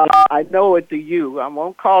 I know it to you. I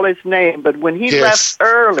won't call his name, but when he left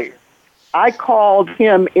early, I called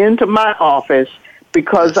him into my office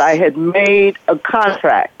because I had made a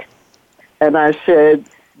contract. And I said,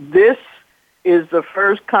 this is the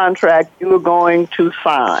first contract you are going to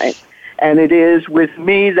sign, and it is with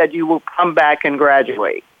me that you will come back and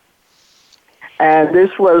graduate. And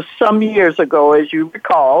this was some years ago, as you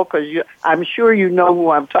recall, because I'm sure you know who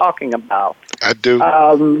I'm talking about. I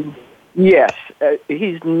do. Yes.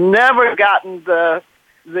 He's never gotten the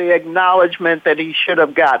acknowledgement that he should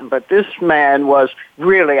have gotten, but this man was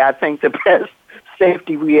really, I think, the best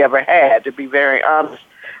safety we ever had, to be very honest.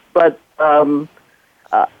 But I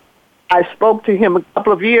spoke to him a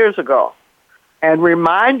couple of years ago and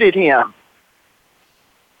reminded him,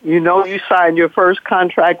 you signed your first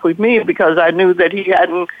contract with me, because I knew that he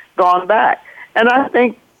hadn't gone back. And I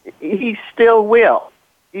think he still will,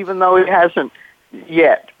 even though he hasn't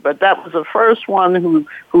yet. But that was the first one who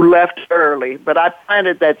left early. But I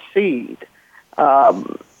planted that seed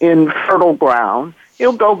in fertile ground.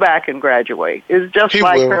 He'll go back and graduate. It's just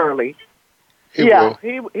like Hurley. He will.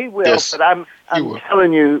 Yes, but I'm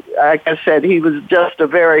telling you, like I said, he was just a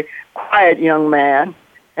very quiet young man,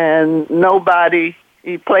 and nobody.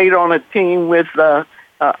 He played on a team with of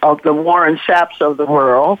the Warren Sapps of the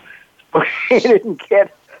world, but he didn't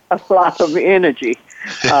get a lot of energy,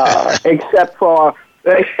 except for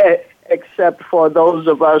those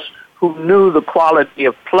of us who knew the quality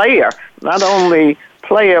of player, not only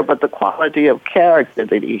player, but the quality of character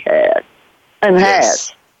that he had and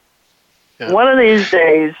has. Yeah. One of these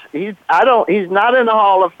days, he's not in the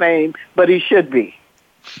Hall of Fame, but he should be.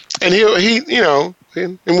 And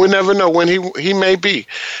and we'll never know when he may be.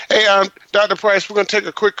 Hey, Dr. Price, we're going to take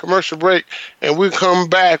a quick commercial break, and we'll come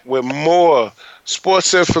back with more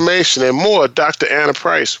sports information and more Dr. Anna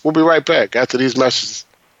Price. We'll be right back after these messages.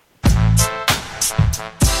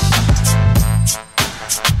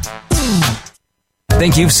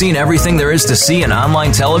 Think you've seen everything there is to see in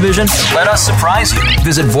online television? Let us surprise you.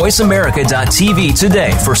 Visit voiceamerica.tv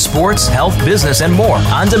today for sports, health, business, and more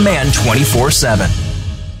on demand 24/7.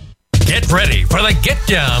 Get ready for the Get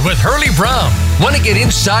Down with Hurley Brown. Want to get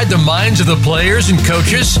inside the minds of the players and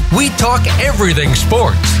coaches? We talk everything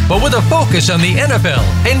sports, but with a focus on the NFL,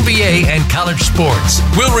 NBA, and college sports.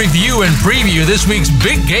 We'll review and preview this week's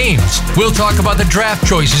big games. We'll talk about the draft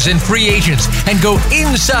choices and free agents and go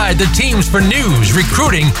inside the teams for news,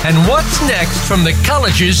 recruiting, and what's next from the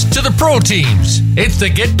colleges to the pro teams. It's the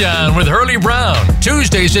Get Down with Hurley Brown,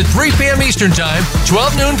 Tuesdays at 3 p.m. Eastern Time,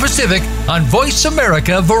 12 noon Pacific on Voice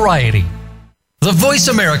America Variety. The Voice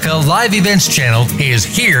America Live Events channel is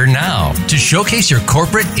here now to showcase your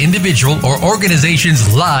corporate, individual, or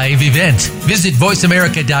organization's live event. Visit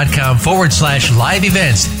voiceamerica.com/live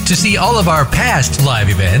events to see all of our past live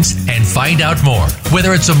events and find out more.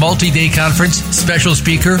 Whether it's a multi-day conference, special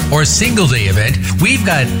speaker, or single-day event, we've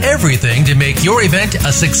got everything to make your event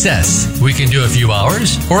a success. We can do a few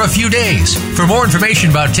hours or a few days. For more information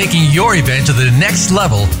about taking your event to the next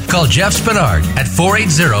level, call Jeff Spinard at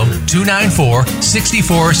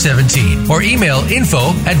 480-294-6417 or email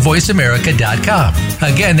info@voiceamerica.com.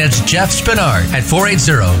 Again, that's Jeff Spinard at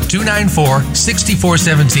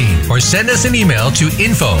 480-294-6417 or send us an email to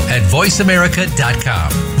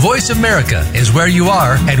info@voiceamerica.com. Voice America is where you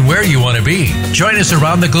are and where you want to be. Join us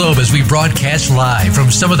around the globe as we broadcast live from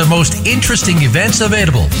some of the most interesting events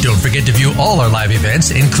available. Don't forget to view all our live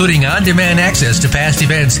events, including on-demand access to past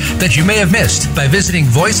events that you may have missed by visiting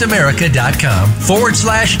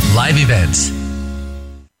voiceamerica.com/live events.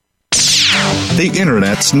 The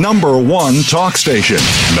Internet's #1 talk station.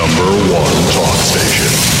 #1 talk station.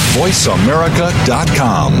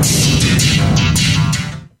 VoiceAmerica.com.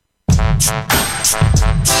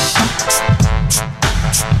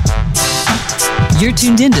 You're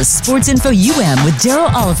tuned in to Sports Info UM with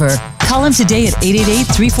Darryl Oliver. Call him today at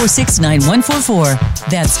 888-346-9144.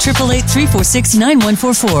 That's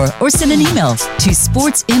 888-346-9144. Or send an email to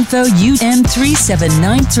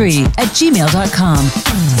sportsinfoum3793@gmail.com.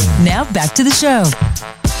 Now back to the show.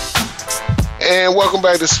 And welcome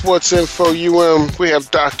back to Sports Info UM. We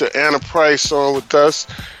have Dr. Anna Price on with us.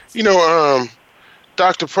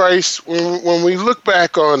 Dr. Price, when we look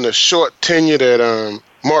back on the short tenure that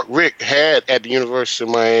Mark Richt had at the University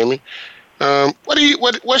of Miami,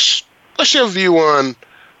 what's your view on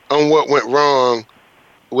what went wrong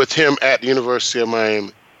with him at the University of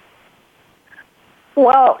Miami?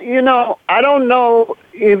 Well, I don't know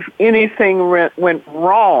if anything went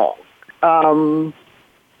wrong.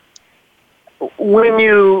 When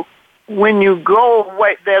you go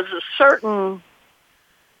away, there's a certain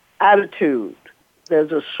attitude.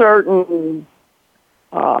 There's a certain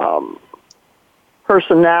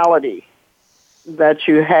personality that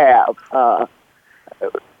you have.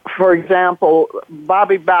 For example,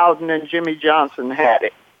 Bobby Bowden and Jimmy Johnson had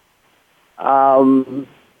it. Howard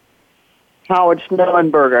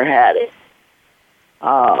Schnellenberger had it.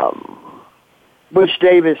 Butch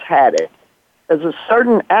Davis had it. There's a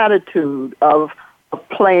certain attitude of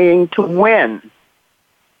playing to win.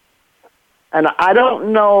 And I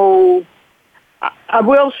don't know, I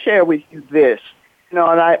will share with you this, and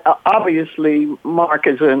obviously Mark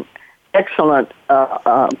is an excellent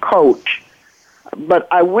coach, but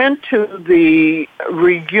I went to the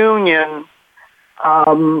reunion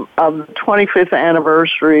of the 25th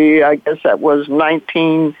anniversary, I guess that was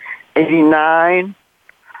 1989,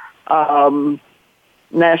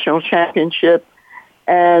 national championship,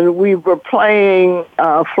 and we were playing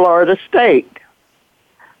Florida State.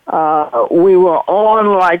 We were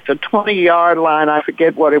on like the 20-yard line, I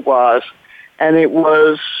forget what it was, and it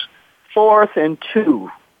was 4th and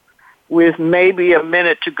 2 with maybe a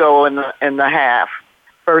minute to go in the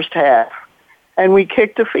first half, and we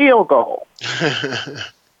kicked a field goal.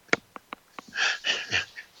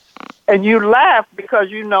 And you laugh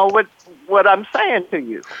because you know what I'm saying to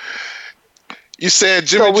you. You said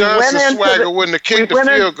Jimmy Johnson's swagger wouldn't have kicked the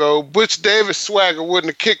field goal. Butch Davis' swagger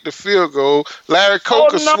wouldn't have kicked the field goal. Larry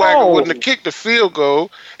Coker's swagger wouldn't have kicked the field goal.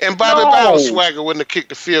 And Bobby Bowers' swagger wouldn't have kicked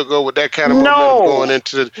the field goal with that kind of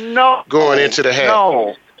momentum going into the half.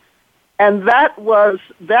 No. And that was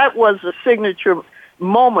a signature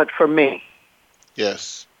moment for me.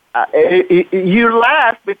 Yes. You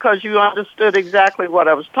laughed because you understood exactly what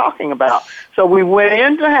I was talking about. So we went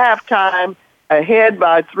into halftime ahead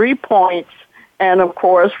by 3 points. And, of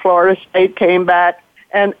course, Florida State came back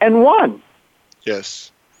and won.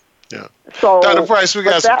 Yes. Yeah. So, Dr. Price, we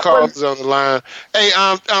got some callers on the line. Hey,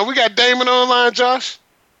 we got Damon on the line, Josh.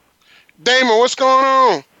 Damon, what's going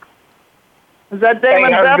on? Is that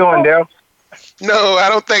Damon? Hey, how's it going, Darryl? No, I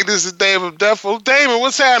don't think this is Damon Duffel. Damon,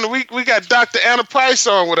 what's happening? We got Dr. Anna Price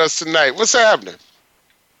on with us tonight. What's happening?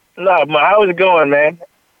 No, how's it going, man?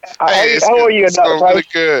 Hey, how are you, Dr. Price? Really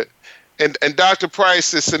good. And Dr.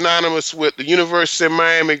 Price is synonymous with the University of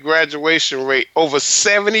Miami graduation rate, over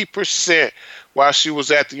 70% while she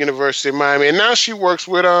was at the University of Miami. And now she works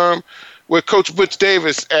with Coach Butch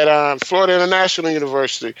Davis at Florida International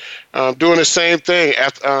University, doing the same thing.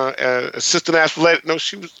 Assistant athletic. No,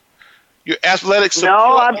 she was your athletic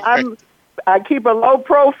support. No, I keep a low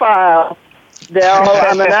profile, Darryl.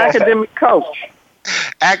 I'm an academic coach.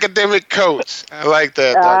 Academic coach. I like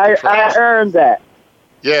that, Dr. Price. I earned that.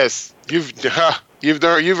 Yes, you've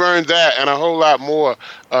earned that and a whole lot more,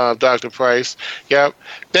 Dr. Price. Yep.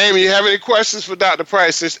 Damon, you have any questions for Dr.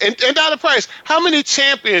 Price? And Dr. Price, how many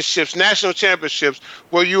national championships,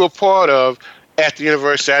 were you a part of at the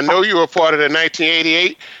university? I know you were a part of the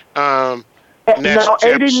 1988 national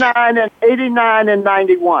championship. 89 and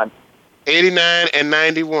 91. 89 and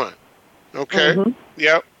 91. Okay. Mm-hmm.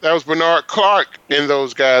 Yep. That was Bernard Clark and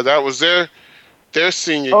those guys. That was their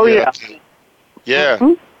senior year. Yeah. Yeah.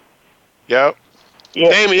 Mm-hmm. Yep. Yeah.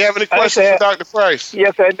 Damon, you have any questions for Dr. Price?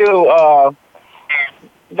 Yes, I do.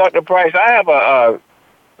 Dr. Price, I have a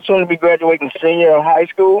soon-to-be graduating senior in high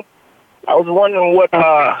school. I was wondering what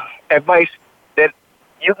advice that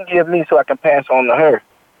you can give me so I can pass on to her.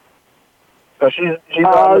 Because she's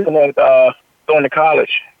looking at going to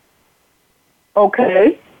college.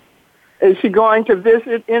 Okay. Is she going to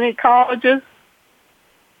visit any colleges?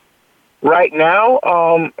 Right now,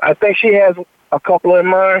 I think she has a couple in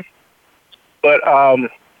mind, but I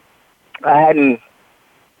hadn't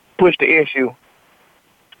pushed the issue.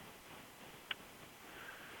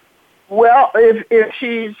 Well, if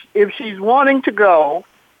she's wanting to go,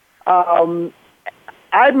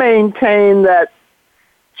 I maintain that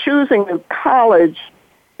choosing a college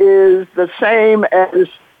is the same as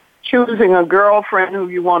choosing a girlfriend who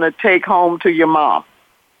you want to take home to your mom.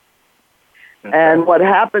 Okay. And what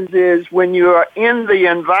happens is when you are in the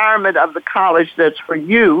environment of the college that's for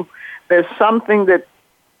you, there's something that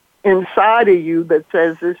inside of you that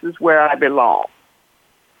says this is where I belong.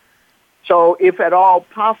 So if at all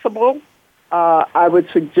possible, I would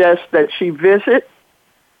suggest that she visit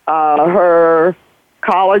her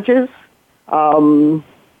colleges. Some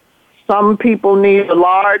people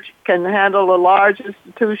can handle a large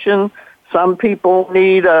institution. Some people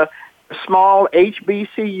need a small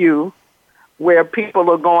HBCU where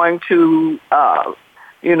people are going to,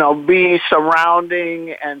 be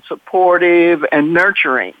surrounding and supportive and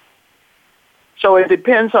nurturing. So it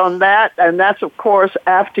depends on that, and that's, of course,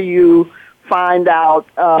 after you find out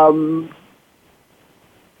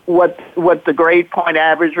what the grade point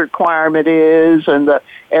average requirement is and the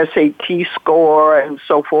SAT score and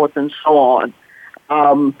so forth and so on.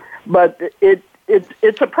 But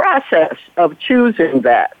it's a process of choosing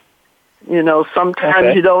that.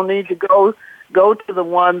 Sometimes you don't need to go to the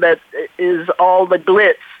one that is all the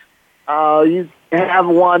glitz. have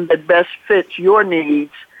one that best fits your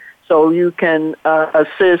needs so you can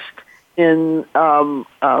assist in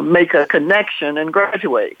make a connection and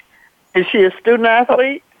graduate. Is she a student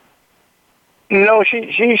athlete? No,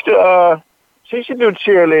 she used to she should do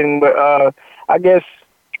cheerleading, but I guess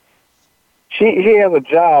she has a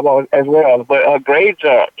job as well, but her grades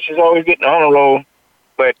are, she's always getting on a roll,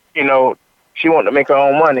 but, she wanted to make her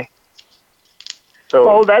own money.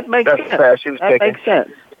 So that makes sense. The path she was taking. Makes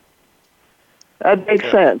sense. That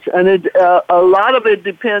makes sense. And a lot of it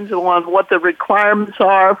depends on what the requirements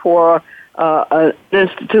are for an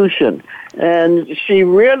institution. And she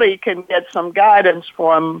really can get some guidance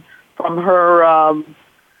from her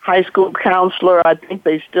high school counselor. I think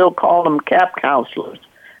they still call them CAP counselors.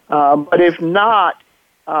 But if not,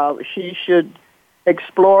 she should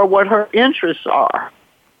explore what her interests are.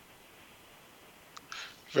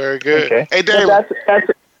 Very good. Okay. Hey, David.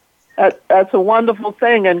 That's a wonderful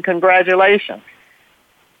thing, and congratulations.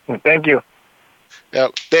 Thank you. Yeah,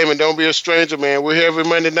 Damon, don't be a stranger, man. We're here every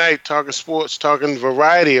Monday night talking sports, talking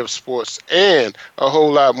variety of sports, and a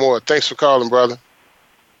whole lot more. Thanks for calling, brother.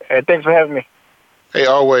 Hey, thanks for having me. Hey,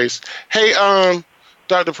 always. Hey,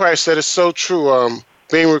 Dr. Price said it's so true.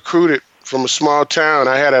 Being recruited from a small town,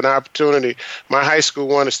 I had an opportunity. My high school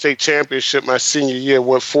won a state championship my senior year,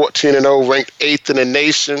 went 14-0, ranked 8th in the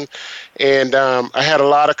nation. And I had a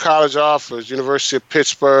lot of college offers, University of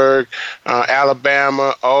Pittsburgh,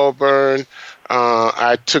 Alabama, Auburn.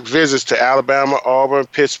 I took visits to Alabama, Auburn,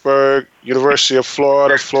 Pittsburgh, University of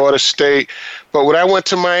Florida, Florida State. But when I went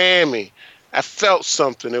to Miami, I felt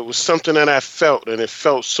something. It was something that I felt, and it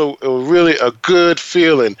was really a good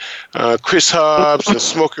feeling. Chris Hobbs and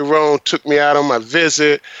Smokey Roan took me out on my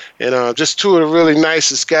visit, and just two of the really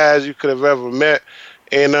nicest guys you could have ever met.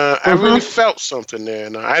 And I really felt something there.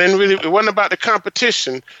 And it wasn't about the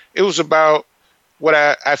competition. It was about what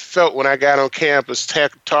I felt when I got on campus,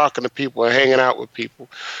 talking to people and hanging out with people.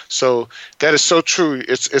 So that is so true.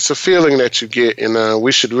 It's a feeling that you get, and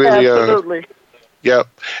we should really... Absolutely. Yep.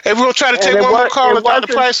 Hey, we're going to try to take one more call to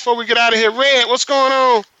Dr. Price before we get out of here. Red, what's going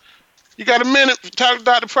on? You got a minute to talk to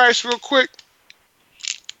Dr. Price real quick?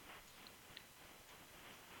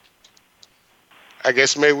 I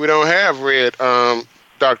guess maybe we don't have Red,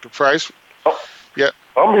 Dr. Price. Oh, yeah.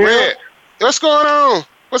 I'm here. Red, what's going on?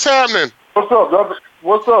 What's happening? What's up, Doctor?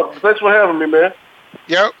 What's up? Thanks for having me, man.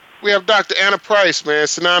 Yep. We have Dr. Anna Price, man,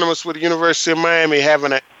 synonymous with the University of Miami,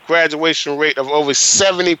 having a graduation rate of over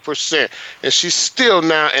 70%. And she's still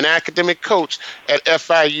now an academic coach at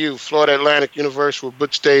FIU, Florida Atlantic University, with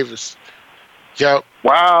Butch Davis. Yep.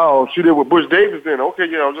 Wow, she did with Butch Davis then. Okay,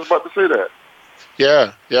 yeah, I was just about to say that.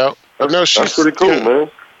 Yeah, yep. That's pretty cool,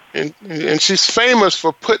 man. And she's famous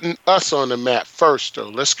for putting us on the map first, though.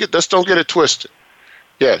 Let's don't get it twisted.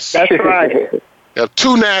 Yes. That's right.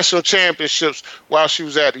 2 national championships while she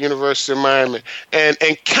was at the University of Miami, and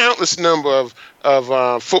countless number of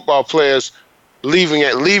football players leaving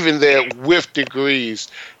there with degrees.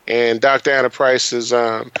 And Dr. Anna Price is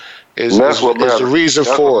the reason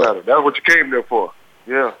for it. That's what you came there for.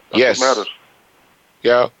 Yeah. That's what matters.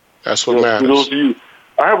 Yeah. That's what matters. Kudos to you.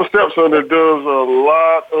 I have a stepson that does a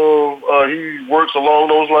lot of. He works along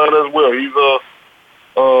those lines as well. He's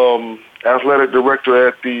athletic director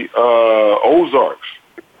at the Ozarks.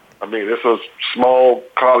 I mean, it's a small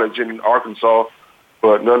college in Arkansas,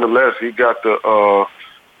 but nonetheless, he got a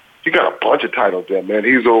bunch of titles there, man.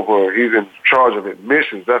 He's in charge of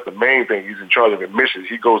admissions. That's the main thing. He's in charge of admissions.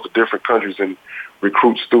 He goes to different countries and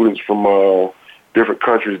recruits students from different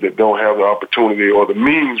countries that don't have the opportunity or the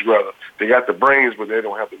means, rather. They got the brains, but they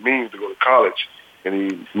don't have the means to go to college, and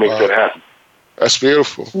he makes that happen. That's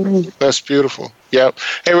beautiful. That's beautiful. Yep.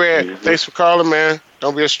 Hey, Red, thanks for calling, man.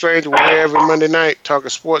 Don't be a stranger. We're here every Monday night talking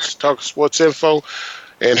sports info.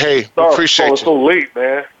 And, hey, we appreciate you. Sorry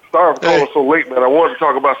for calling so late, man. I wanted to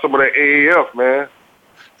talk about some of that AAF, man.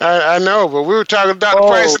 I know, but we were talking to Dr.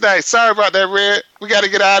 Price tonight. Sorry about that, Red. We got to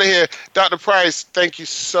get out of here. Dr. Price, thank you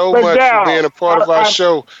so much for being a part of our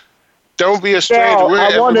show. Don't be a stranger. We're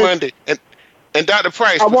here every Monday. And Dr.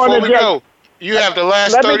 Price, before we go, you have the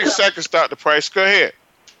last 30 seconds, Dr. Price. Go ahead.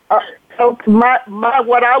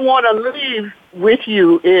 What I want to leave with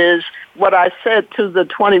you is what I said to the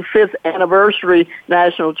 25th anniversary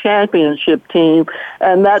national championship team,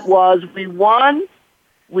 and that was we won,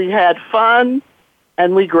 we had fun,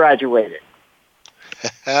 and we graduated.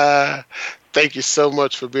 Thank you so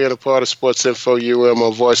much for being a part of Sports Info UM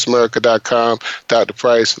on VoiceAmerica.com. Dr.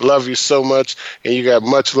 Price, love you so much, and you got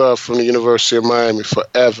much love from the University of Miami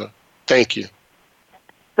forever. Thank you.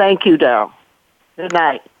 Thank you, Darryl. Good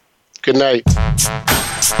night. Good night.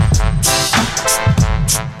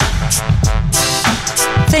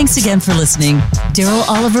 Thanks again for listening. Darryl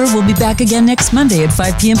Oliver will be back again next Monday at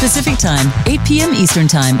 5 p.m. Pacific Time, 8 p.m. Eastern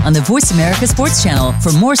Time on the Voice America Sports Channel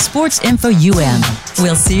for more Sports Info UM.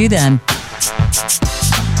 We'll see you then.